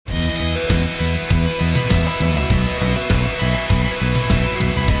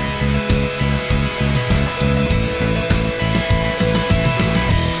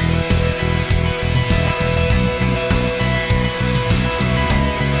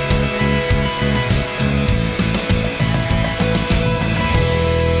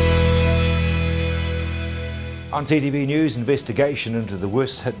On CTV News, investigation into the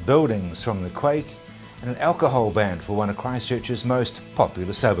worst hit buildings from the quake and an alcohol ban for one of Christchurch's most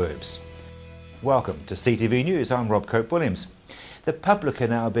popular suburbs. Welcome to CTV News, I'm Rob Cope-Williams. The public are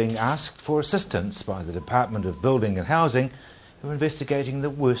now being asked for assistance by the Department of Building and Housing, who are investigating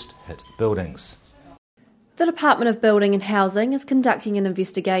the worst hit buildings. The Department of Building and Housing is conducting an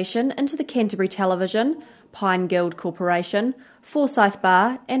investigation into the Canterbury Television, Pine Guild Corporation, Forsyth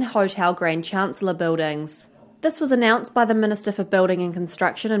Bar and Hotel Grand Chancellor buildings. This was announced by the Minister for Building and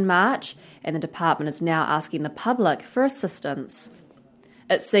Construction in March, and the department is now asking the public for assistance.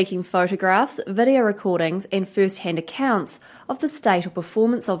 It's seeking photographs, video recordings and first-hand accounts of the state or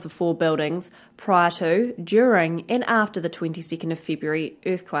performance of the four buildings prior to, during and after the 22nd of February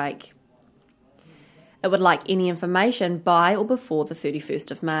earthquake. It would like any information by or before the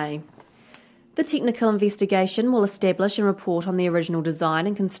 31st of May. The technical investigation will establish and report on the original design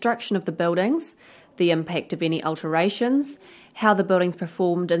and construction of the buildings, the impact of any alterations, how the buildings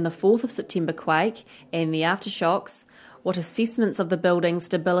performed in the 4th of September quake and the aftershocks, what assessments of the building's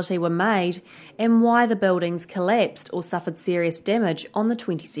stability were made, and why the buildings collapsed or suffered serious damage on the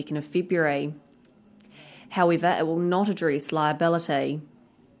 22nd of February. However, it will not address liability.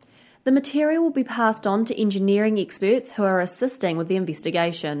 The material will be passed on to engineering experts who are assisting with the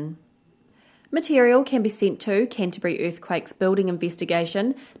investigation. Material can be sent to Canterbury Earthquakes Building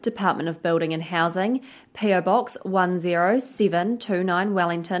Investigation, Department of Building and Housing, PO Box 10729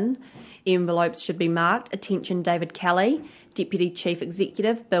 Wellington. Envelopes should be marked Attention David Kelly, Deputy Chief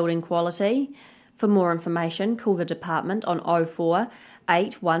Executive Building Quality. For more information, call the department on 04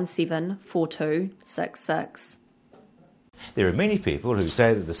 817 4266. There are many people who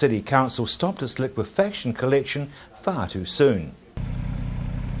say that the City Council stopped its liquefaction collection far too soon.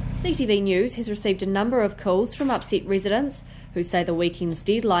 CTV News has received a number of calls from upset residents who say the weekend's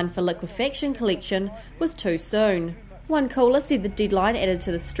deadline for liquefaction collection was too soon. One caller said the deadline added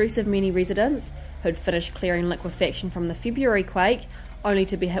to the stress of many residents who'd finished clearing liquefaction from the February quake, only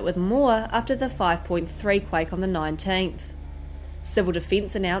to be hit with more after the 5.3 quake on the 19th. Civil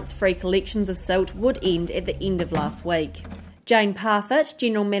Defence announced free collections of silt would end at the end of last week. Jane Parfitt,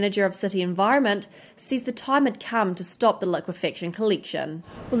 General Manager of City Environment, says the time had come to stop the liquefaction collection.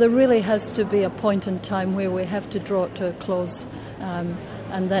 Well, there really has to be a point in time where we have to draw it to a close,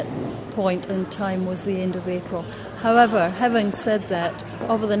 and that point in time was the end of April. However, having said that,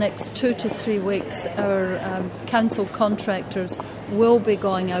 over the next 2 to 3 weeks, our council contractors will be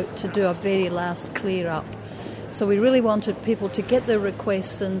going out to do a very last clear-up. So we really wanted people to get their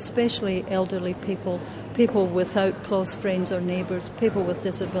requests in, especially elderly people, people without close friends or neighbours, people with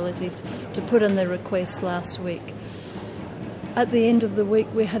disabilities, to put in their requests last week. At the end of the week,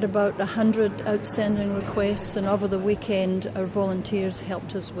 we had about 100 outstanding requests, and over the weekend, our volunteers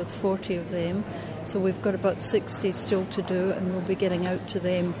helped us with 40 of them. So we've got about 60 still to do, and we'll be getting out to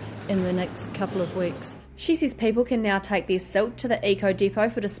them in the next couple of weeks. She says people can now take their silt to the Eco Depot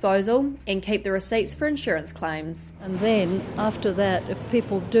for disposal and keep the receipts for insurance claims. And then, after that, if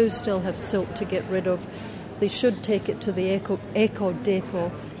people do still have silt to get rid of, they should take it to the Eco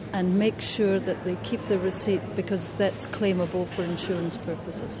Depot and make sure that they keep the receipt, because that's claimable for insurance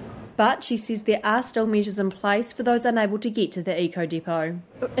purposes. But she says there are still measures in place for those unable to get to the Eco Depot.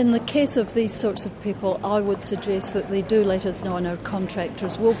 In the case of these sorts of people, I would suggest that they do let us know, and our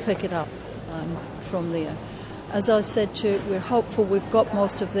contractors will pick it up from there. As I said to you, we're hopeful we've got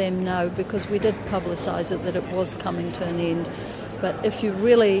most of them now, because we did publicise it that it was coming to an end. But if you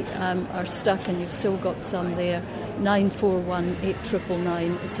really are stuck and you've still got some there, 941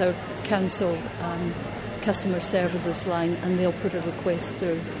 8999 is our council customer services line, and they'll put a request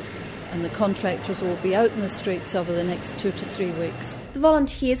through. And the contractors will be out in the streets over the next 2 to 3 weeks. The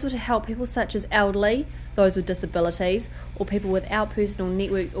volunteers were to help people such as elderly, those with disabilities, or people without personal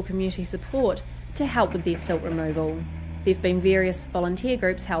networks or community support to help with their silt removal. There have been various volunteer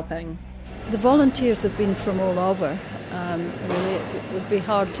groups helping. The volunteers have been from all over. Really, it would be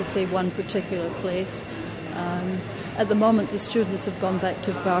hard to say one particular place. At the moment, the students have gone back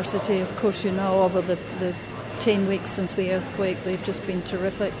to varsity. Of course, you know, over the 10 weeks since the earthquake, they've just been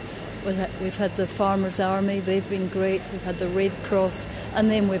terrific. We've had the Farmers' Army, they've been great. We've had the Red Cross, and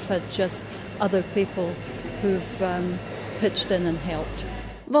then we've had just other people who've pitched in and helped.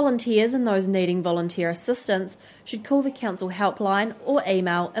 Volunteers and those needing volunteer assistance should call the council helpline or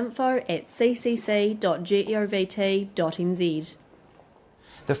email info@ccc.govt.nz.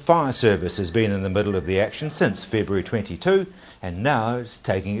 The fire service has been in the middle of the action since February 22, and now it's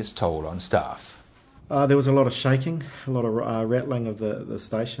taking its toll on staff. There was a lot of shaking, a lot of rattling of the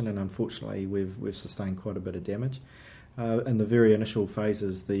station, and unfortunately we've sustained quite a bit of damage. In the very initial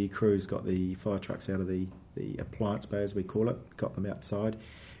phases, the crews got the fire trucks out of the appliance bay, as we call it, got them outside,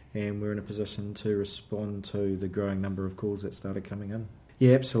 and we're in a position to respond to the growing number of calls that started coming in.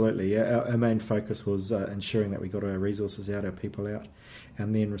 Yeah, absolutely. Our main focus was ensuring that we got our resources out, our people out,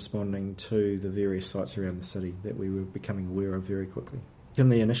 and then responding to the various sites around the city that we were becoming aware of very quickly. In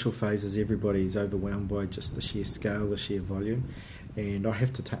the initial phases, everybody's overwhelmed by just the sheer scale, the sheer volume, and I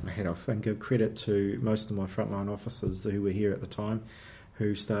have to take my hat off and give credit to most of my frontline officers who were here at the time,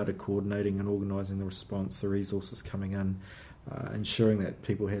 who started coordinating and organising the response, the resources coming in, ensuring that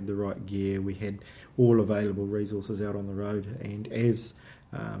people had the right gear. We had all available resources out on the road, and as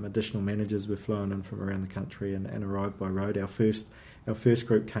additional managers were flown in from around the country and arrived by road, our first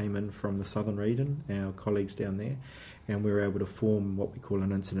group came in from the southern region, our colleagues down there, and we were able to form what we call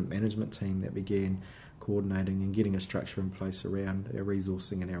an incident management team that began coordinating and getting a structure in place around our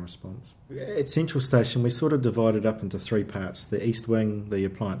resourcing and our response. At Central Station, we sort of divided up into three parts: the east wing, the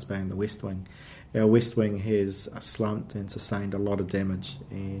appliance bay, and the west wing. Our west wing has slumped and sustained a lot of damage,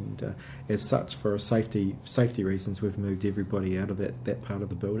 and as such, for safety reasons, we've moved everybody out of that part of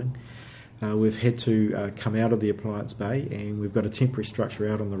the building. We've had to come out of the appliance bay, and we've got a temporary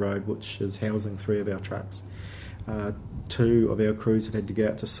structure out on the road which is housing 3 of our trucks. 2 of our crews have had to go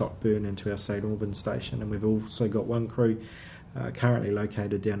out to Sockburn into our St Albans station, and we've also got 1 crew currently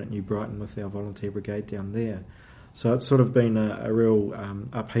located down at New Brighton with our volunteer brigade down there. So it's sort of been a real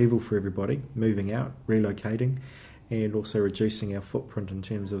upheaval for everybody, moving out, relocating, and also reducing our footprint in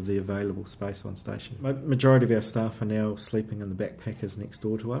terms of the available space on station. Majority of our staff are now sleeping in the backpackers next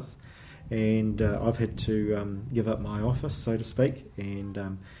door to us, and I've had to give up my office, so to speak,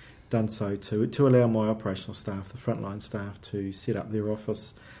 and done so to allow my operational staff, the frontline staff, to set up their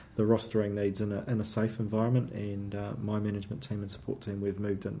office, the rostering needs in a safe environment, and my management team and support team, we've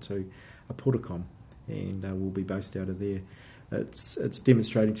moved into a portacom, and we'll be based out of there. It's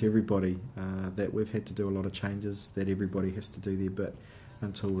demonstrating to everybody that we've had to do a lot of changes, that everybody has to do their bit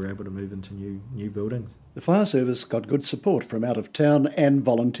until we're able to move into new buildings. The fire service got good support from out of town and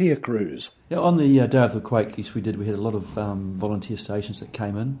volunteer crews. Yeah, on the day of the quake, yes, we did. We had a lot of volunteer stations that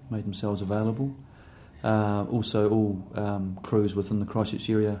came in, made themselves available. Also, all crews within the Christchurch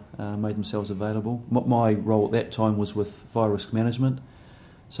area made themselves available. My role at that time was with fire risk management,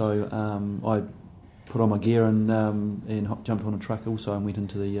 so I put on my gear and jumped on a truck also and went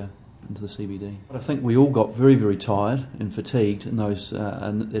into the CBD. But I think we all got very, very tired and fatigued in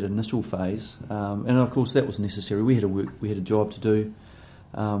that initial phase, and of course that was necessary. We had a job to do.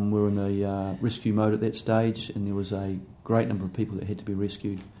 We were in the rescue mode at that stage, and there was a great number of people that had to be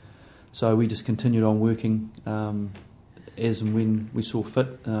rescued. So we just continued on working as and when we saw fit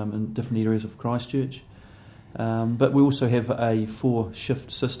in different areas of Christchurch. But we also have a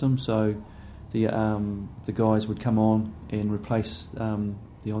 4-shift system, so the guys would come on and replace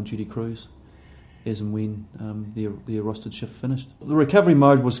the on-duty crews as and when their rostered shift finished. The recovery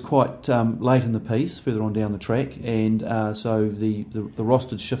mode was quite late in the piece, further on down the track, and so the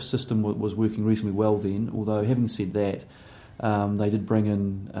rostered shift system was working reasonably well then, although having said that, they did bring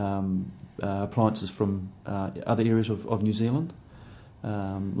in appliances from other areas of New Zealand.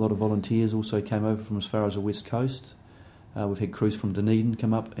 A lot of volunteers also came over from as far as the west coast. We've had crews from Dunedin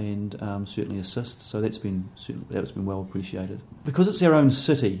come up and certainly assist, so that's been well appreciated. Because it's our own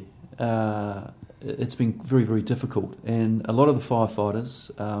city, it's been very, very difficult, and a lot of the firefighters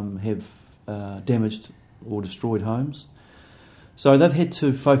have damaged or destroyed homes, so they've had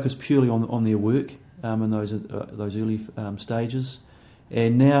to focus purely on their work in those early stages.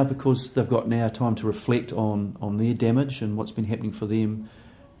 And now, because they've got now time to reflect on their damage and what's been happening for them,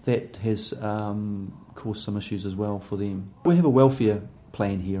 that has caused some issues as well for them. We have a welfare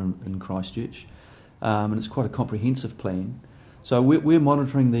plan here in Christchurch, and it's quite a comprehensive plan. So we're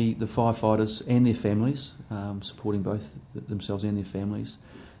monitoring the firefighters and their families, supporting both themselves and their families.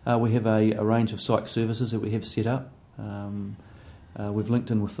 We have a range of psych services that we have set up. We've linked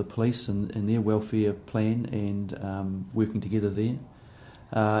in with the police and their welfare plan and working together there.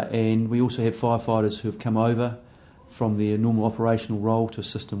 And we also have firefighters who have come over from their normal operational role to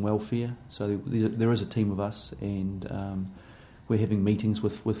assist in welfare. So there is a team of us, and we're having meetings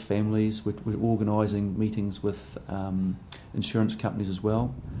with families. We're organising meetings with insurance companies as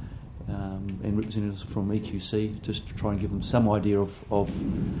well, and representatives from EQC, just to try and give them some idea of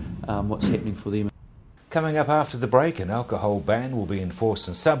what's happening for them. Coming up after the break, an alcohol ban will be enforced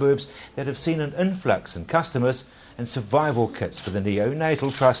in suburbs that have seen an influx in customers and survival kits for the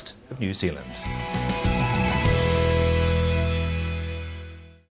Neonatal Trust of New Zealand.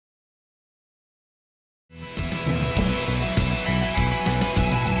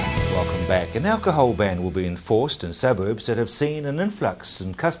 Welcome come back. An alcohol ban will be enforced in suburbs that have seen an influx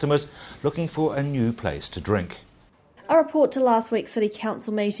in customers looking for a new place to drink. A report to last week's City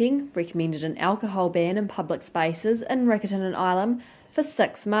Council meeting recommended an alcohol ban in public spaces in Riccarton and Ilam for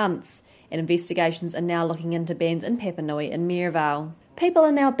 6 months, and investigations are now looking into bans in Papanui and Maryvale. People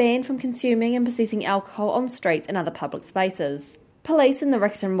are now banned from consuming and possessing alcohol on streets and other public spaces. Police and the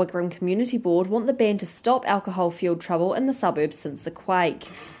Riccarton-Wigram Community Board want the ban to stop alcohol-fuelled trouble in the suburbs since the quake.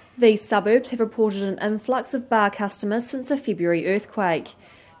 These suburbs have reported an influx of bar customers since the February earthquake.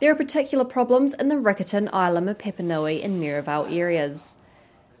 There are particular problems in the Riccarton, Ilam, Papanui and Maryvale areas.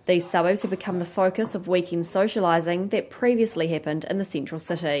 These suburbs have become the focus of weekend socialising that previously happened in the central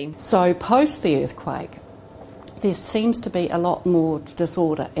city. So post the earthquake, there seems to be a lot more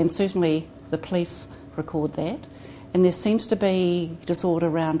disorder, and certainly the police record that. And there seems to be disorder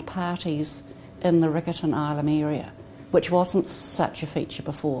around parties in the Riccarton Ilam area, which wasn't such a feature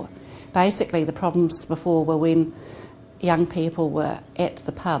before. Basically, the problems before were when young people were at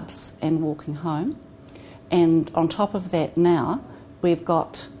the pubs and walking home. And on top of that now, we've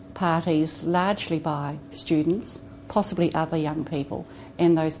got parties largely by students, possibly other young people,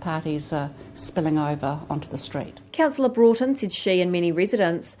 and those parties are spilling over onto the street. Councillor Broughton said she and many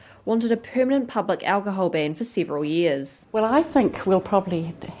residents wanted a permanent public alcohol ban for several years. Well, I think we'll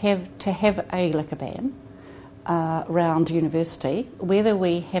probably have to have a liquor ban around university. Whether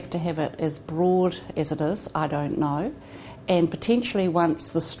we have to have it as broad as it is, I don't know. And potentially once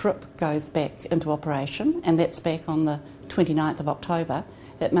the strip goes back into operation, and that's back on the 29th of October,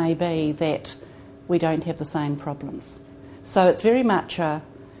 it may be that we don't have the same problems. So it's very much a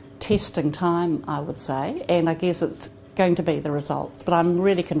testing time, I would say, and I guess it's going to be the results. But I'm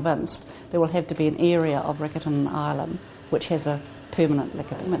really convinced there will have to be an area of Riccarton Ilam which has a permanent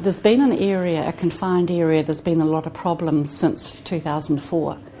liquor ban. There's been an area, a confined area, there's been a lot of problems since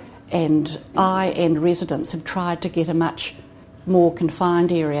 2004, and I and residents have tried to get a much more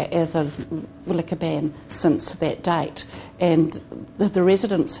confined area as a liquor ban since that date. And the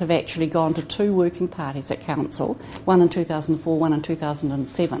residents have actually gone to 2 working parties at council, one in 2004, one in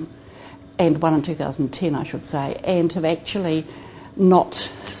 2007, and one in 2010, I should say, and have actually not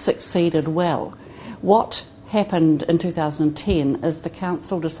succeeded well. What happened in 2010 is the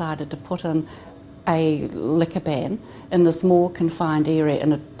council decided to put in a liquor ban in this more confined area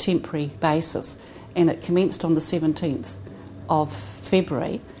in a temporary basis, and it commenced on the 17th of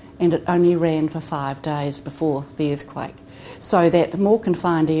February, and it only ran for 5 days before the earthquake. So that more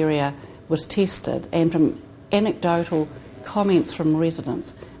confined area was tested, and from anecdotal comments from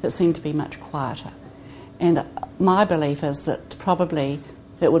residents, it seemed to be much quieter. And my belief is that probably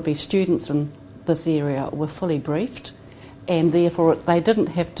it would be students in this area were fully briefed, and therefore they didn't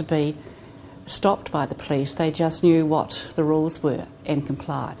have to be stopped by the police, they just knew what the rules were and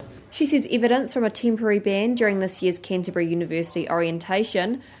complied. She says evidence from a temporary ban during this year's Canterbury University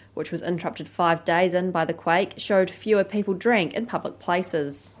orientation, which was interrupted 5 days in by the quake, showed fewer people drank in public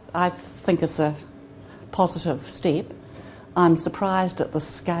places. I think it's a positive step. I'm surprised at the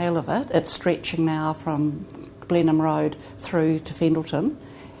scale of it. It's stretching now from Blenheim Road through to Fendleton,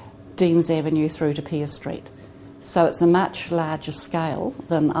 Deans Avenue through to Pearce Street. So it's a much larger scale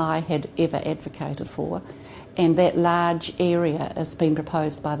than I had ever advocated for, and that large area has been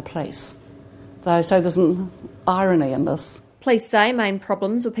proposed by the police. So there's an irony in this. Police say main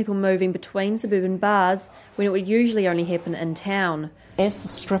problems were people moving between suburban bars when it would usually only happen in town. As the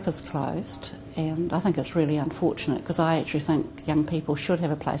strip is closed, and I think it's really unfortunate because I actually think young people should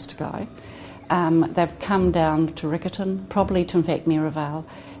have a place to go, they've come down to Riccarton, probably to in fact Maryvale,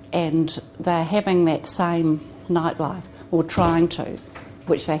 and they're having that same nightlife, or trying to,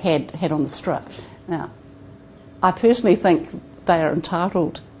 which they had on the strip. Now, I personally think they are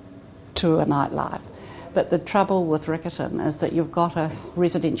entitled to a nightlife, but the trouble with Riccarton is that you've got a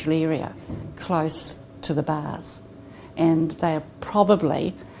residential area close to the bars, and they're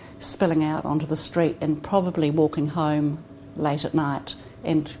probably spilling out onto the street and probably walking home late at night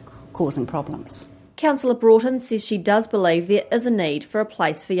and causing problems. Councillor Broughton says she does believe there is a need for a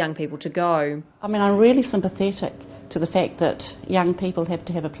place for young people to go. I mean, I'm really sympathetic to the fact that young people have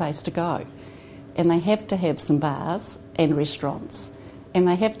to have a place to go, and they have to have some bars and restaurants, and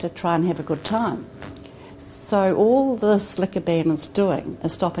they have to try and have a good time. So all this liquor ban is doing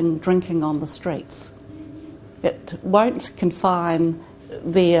is stopping drinking on the streets. It won't confine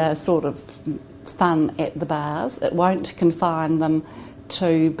their sort of fun at the bars, it won't confine them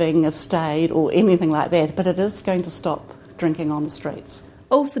to being a staid or anything like that, but it is going to stop drinking on the streets.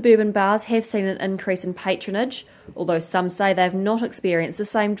 All suburban bars have seen an increase in patronage, although some say they have not experienced the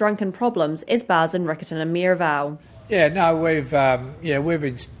same drunken problems as bars in Riccarton and Maryvale. Yeah, no, we've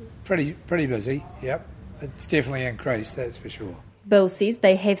been Pretty busy, yep. It's definitely increased, that's for sure. Bill says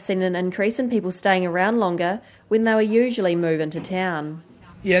they have seen an increase in people staying around longer when they would usually move into town.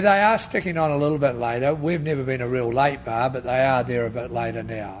 Yeah, they are sticking on a little bit later. We've never been a real late bar, but they are there a bit later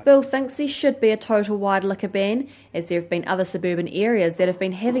now. Bill thinks there should be a total wide liquor ban, as there have been other suburban areas that have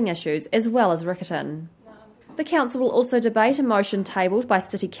been having issues, as well as Riccarton. The council will also debate a motion tabled by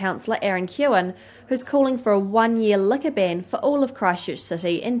City Councillor Aaron Kewen, who's calling for a 1-year liquor ban for all of Christchurch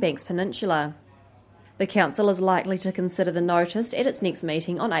City and Banks Peninsula. The council is likely to consider the notice at its next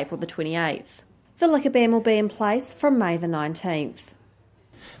meeting on April the 28th. The liquor ban will be in place from May the 19th.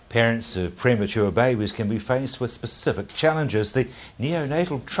 Parents of premature babies can be faced with specific challenges. The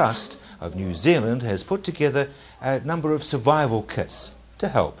Neonatal Trust of New Zealand has put together a number of survival kits to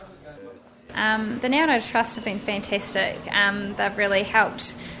help. The Neonatal Trust have been fantastic. They've really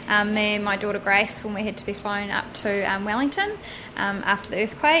helped me and my daughter Grace when we had to be flown up to Wellington after the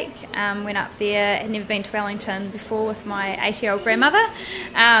earthquake. Went up there, had never been to Wellington before with my 80-year-old grandmother,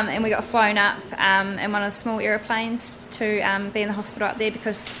 and we got flown up in one of the small aeroplanes to be in the hospital up there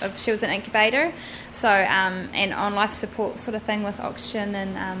because she was an incubator, so and on life support sort of thing with oxygen,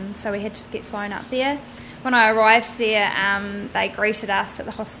 and so we had to get flown up there. When I arrived there, they greeted us at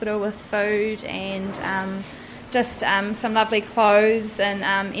the hospital with food and just some lovely clothes and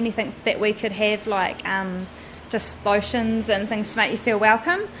anything that we could have, like just lotions and things to make you feel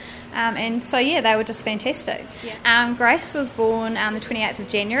welcome. And so, yeah, they were just fantastic. Yeah. Grace was born the 28th of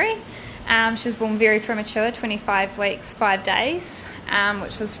January. She was born very premature, 25 weeks, 5 days,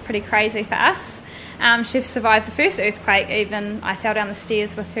 which was pretty crazy for us. She survived the first earthquake, even I fell down the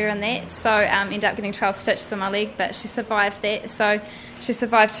stairs with her and that, so ended up getting 12 stitches on my leg, but she survived that. So she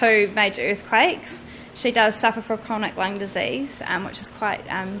survived 2 major earthquakes. She does suffer from chronic lung disease, which is quite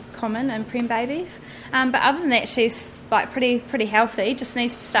common in prem babies. But other than that, she's like pretty healthy, just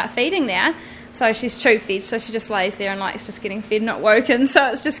needs to start feeding now. So she's tube fed, so she just lays there and likes just getting fed, not woken.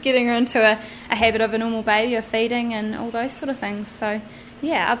 So it's just getting her into a habit of a normal baby, of feeding and all those sort of things. So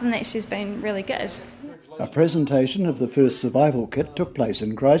yeah, other than that, she's been really good. A presentation of the first survival kit took place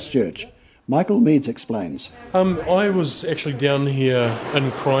in Christchurch. Michael Meads explains. I was actually down here in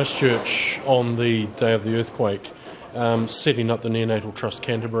Christchurch on the day of the earthquake, setting up the Neonatal Trust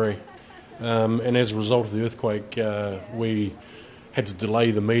Canterbury. And as a result of the earthquake, we had to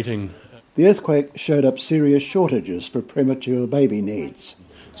delay the meeting. The earthquake showed up serious shortages for premature baby needs.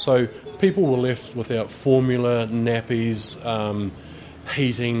 So people were left without formula, nappies,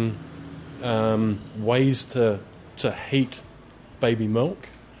 heating, ways to heat baby milk.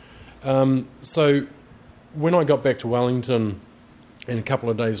 So when I got back to Wellington, and a couple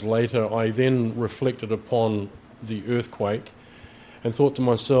of days later, I then reflected upon the earthquake and thought to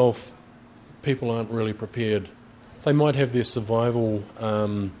myself, people aren't really prepared. They might have their survival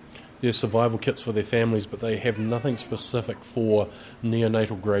kits for their families, but they have nothing specific for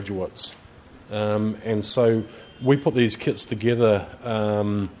neonatal graduates. And so we put these kits together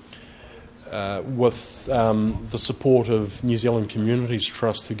with the support of New Zealand Communities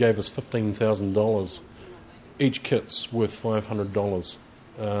Trust, who gave us $15,000. Each kit's worth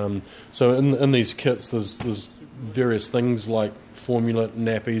 $500. So in these kits, there's various things like formula,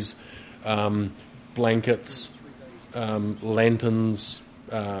 nappies, blankets, lanterns,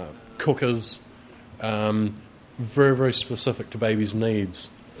 cookers, very, very specific to babies' needs.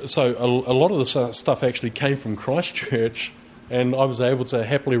 So a lot of the stuff actually came from Christchurch, and I was able to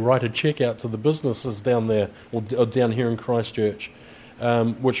happily write a cheque out to the businesses down there, or down here in Christchurch,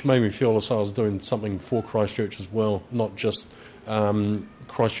 which made me feel as though I was doing something for Christchurch as well, not just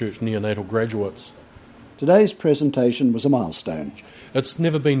Christchurch neonatal graduates. Today's presentation was a milestone. It's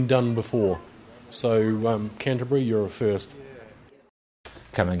never been done before, so Canterbury, you're a first.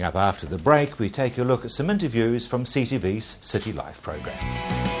 Coming up after the break, we take a look at some interviews from CTV's City Life programme.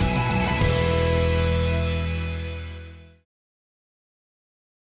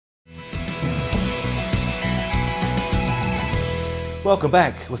 Welcome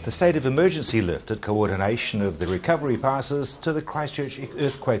back. With the state of emergency lifted, coordination of the recovery passes to the Christchurch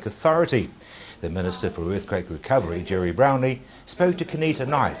Earthquake Authority. The Minister for Earthquake Recovery, Jerry Brownlee, spoke to Kenita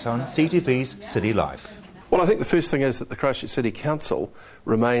Knight on CTV's City Life. Well, I think the first thing is that the Christchurch City Council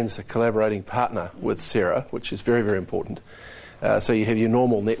remains a collaborating partner with SERA, which is very, very important. So you have your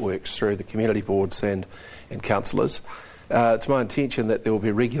normal networks through the community boards and councillors. It's my intention that there will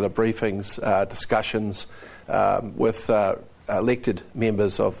be regular briefings, discussions with elected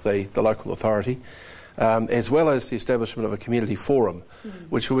members of the local authority, as well as the establishment of a community forum,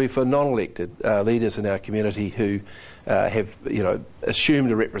 which will be for non-elected leaders in our community who have,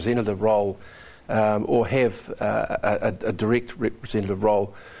 assumed a representative role or have a direct representative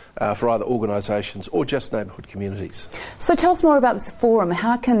role for either organisations or just neighbourhood communities. So tell us more about this forum.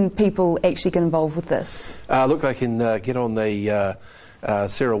 How can people actually get involved with this? Look, they can get on the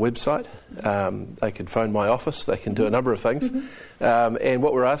CERA website. They can phone my office. They can do a number of things. And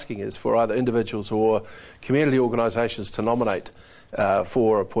what we're asking is for either individuals or community organisations to nominate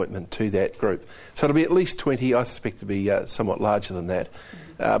for appointment to that group. So it'll be at least 20. I suspect to be somewhat larger than that.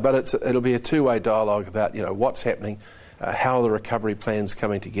 But it'll be a two-way dialogue about what's happening, how are the recovery plans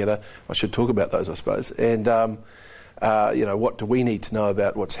coming together. I should talk about those, I suppose. And what do we need to know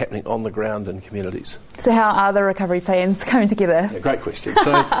about what's happening on the ground in communities? So how are the recovery plans coming together? Yeah, great question.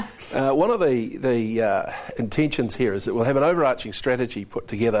 So one of the intentions here is that we'll have an overarching strategy put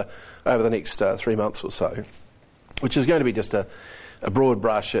together over the next 3 months or so, which is going to be just a broad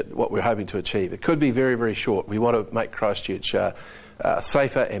brush at what we're hoping to achieve. It could be very, very short. We want to make Christchurch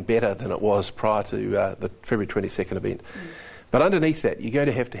safer and better than it was prior to the February 22nd event. But underneath that, you're going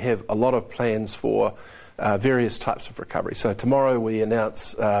to have a lot of plans for various types of recovery. So tomorrow we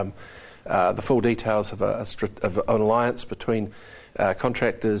announce the full details of an alliance between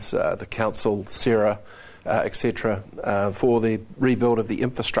contractors, the council, CERA, etc., for the rebuild of the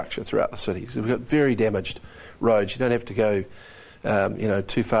infrastructure throughout the city. So we've got very damaged roads. You don't have to go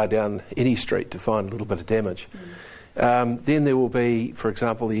too far down any street to find a little bit of damage. Then there will be, for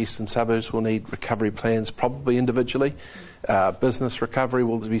example, the eastern suburbs will need recovery plans, probably individually. Business recovery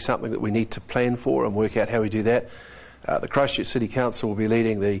will be something that we need to plan for and work out how we do that. The Christchurch City Council will be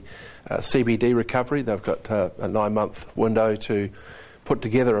leading the CBD recovery. They've got a 9-month window to put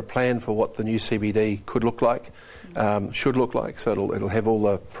together a plan for what the new CBD could look like, should look like. So it'll have all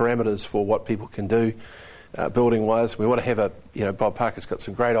the parameters for what people can do building-wise. We want to have Bob Parker's got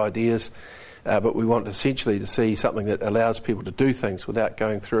some great ideas. But we want essentially to see something that allows people to do things without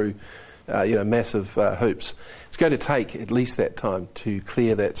going through, massive hoops. It's going to take at least that time to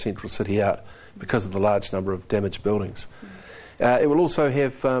clear that central city out because of the large number of damaged buildings. It will also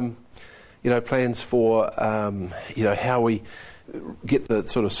have, plans for, how we get the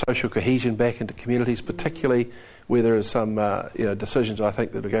sort of social cohesion back into communities, particularly where there are some, decisions I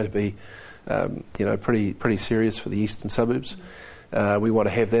think that are going to be, pretty serious for the eastern suburbs. We want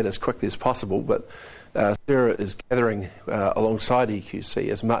to have that as quickly as possible, but CERA is gathering alongside EQC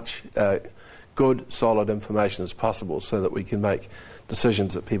as much good, solid information as possible so that we can make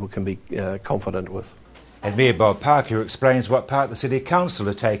decisions that people can be confident with. And Mayor Bob Parker explains what part the City Council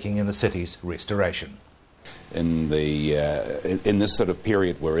are taking in the city's restoration. In this sort of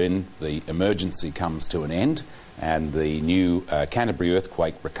period we're in, the emergency comes to an end and the new Canterbury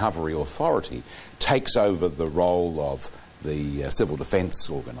Earthquake Recovery Authority takes over the role of the Civil Defence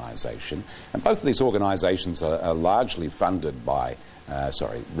Organisation, and both of these organisations are largely funded by,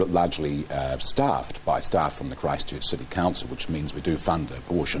 largely staffed by staff from the Christchurch City Council, which means we do fund a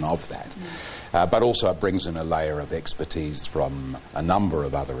portion of that. But also it brings in a layer of expertise from a number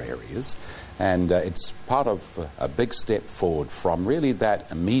of other areas, and it's part of a big step forward from really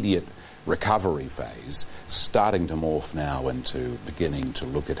that immediate recovery phase, starting to morph now into beginning to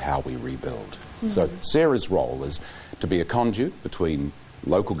look at how we rebuild. So CERA's role is to be a conduit between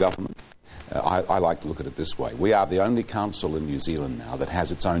local government. I like to look at it this way. We are the only council in New Zealand now that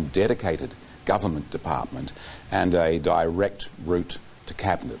has its own dedicated government department and a direct route to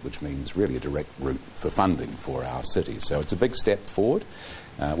Cabinet, which means really a direct route for funding for our city. So it's a big step forward.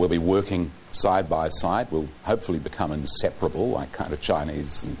 We'll be working side by side. We'll hopefully become inseparable, like kind of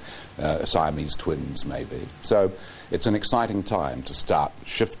Chinese and Siamese twins maybe. So it's an exciting time to start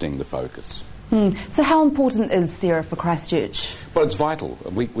shifting the focus. So how important is CERA for Christchurch? Well, it's vital.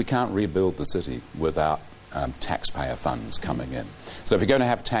 We can't rebuild the city without taxpayer funds coming in. So if you're going to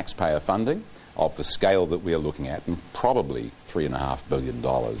have taxpayer funding of the scale that we're looking at, and probably $3.5 billion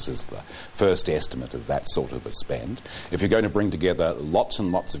is the first estimate of that sort of a spend. If you're going to bring together lots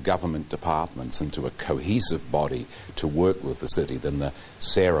and lots of government departments into a cohesive body to work with the city, then the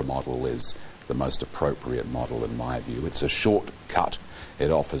CERA model is the most appropriate model in my view. It's a shortcut. It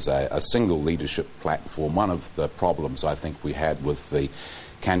offers a single leadership platform. One of the problems I think we had with the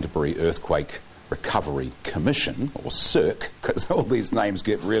Canterbury Earthquake Recovery Commission, or CERC, because all these names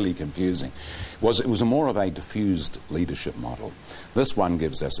get really confusing, was it was more of a diffused leadership model. This one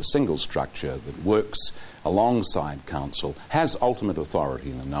gives us a single structure that works alongside council, has ultimate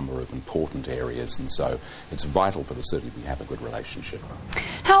authority in a number of important areas, and so it's vital for the city we have a good relationship.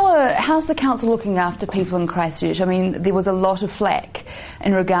 How's the council looking after people in Christchurch? I mean, there was a lot of flack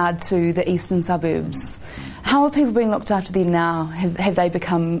in regard to the eastern suburbs. How are people being looked after there now? Have they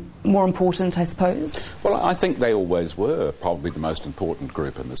become more important, I suppose? Well, I think they always were probably the most important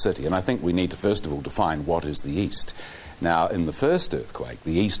group in the city, and I think we need to first of all define what is the East. Now, in the first earthquake,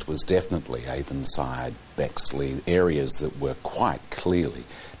 the East was definitely Avonside, Bexley, areas that were quite clearly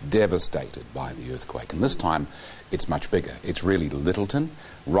devastated by the earthquake. And this time, it's much bigger. It's really Littleton,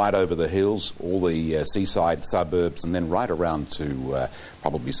 right over the hills, all the seaside suburbs, and then right around to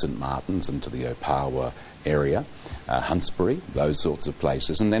probably St Martin's and to the Opawa area, Huntsbury, those sorts of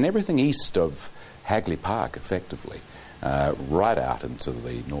places, and then everything east of Hagley Park, effectively. Right out into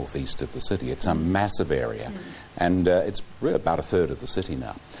the northeast of the city. It's a massive area, and it's really about a third of the city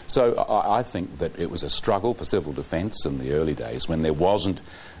now. So I think that it was a struggle for civil defence in the early days when there wasn't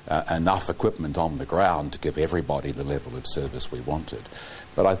enough equipment on the ground to give everybody the level of service we wanted.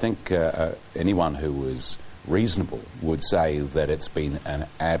 But I think anyone who was reasonable would say that it's been an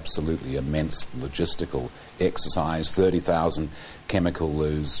absolutely immense logistical exercise, 30,000 chemical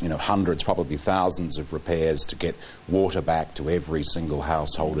loos, hundreds, probably thousands of repairs to get water back to every single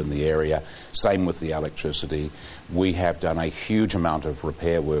household in the area. Same with the electricity. We have done a huge amount of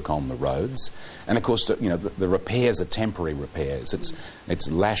repair work on the roads. And of course, the repairs are temporary repairs. It's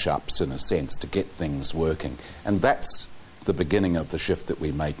lash-ups in a sense to get things working. And that's the beginning of the shift that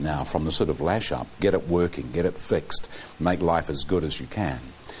we make now, from the sort of lash-up, get it working, get it fixed, make life as good as you can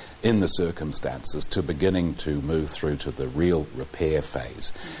in the circumstances, to beginning to move through to the real repair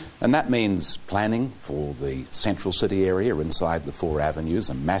phase. And that means planning for the central city area inside the 4 avenues,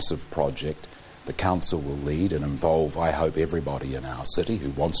 a massive project the council will lead and involve, I hope, everybody in our city who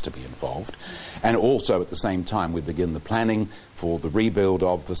wants to be involved. And also at the same time we begin the planning for the rebuild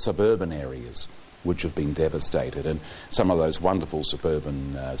of the suburban areas which have been devastated, and some of those wonderful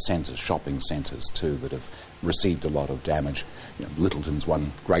suburban centres, shopping centres too, that have received a lot of damage. Littleton's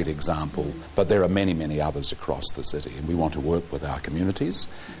one great example, but there are many, many others across the city, and we want to work with our communities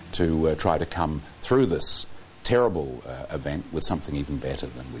to try to come through this terrible event with something even better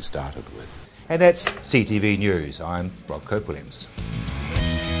than we started with. And that's CTV News. I'm Rob Cope-Williams.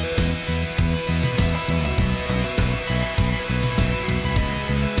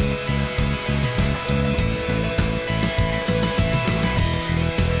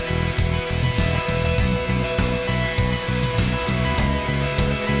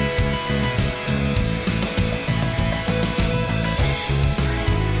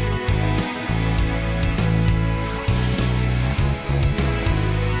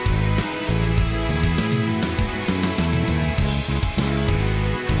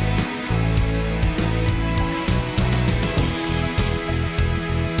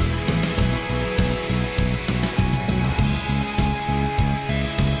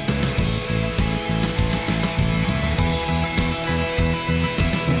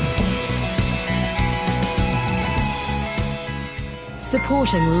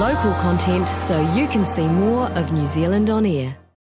 Supporting local content so you can see more of New Zealand on air.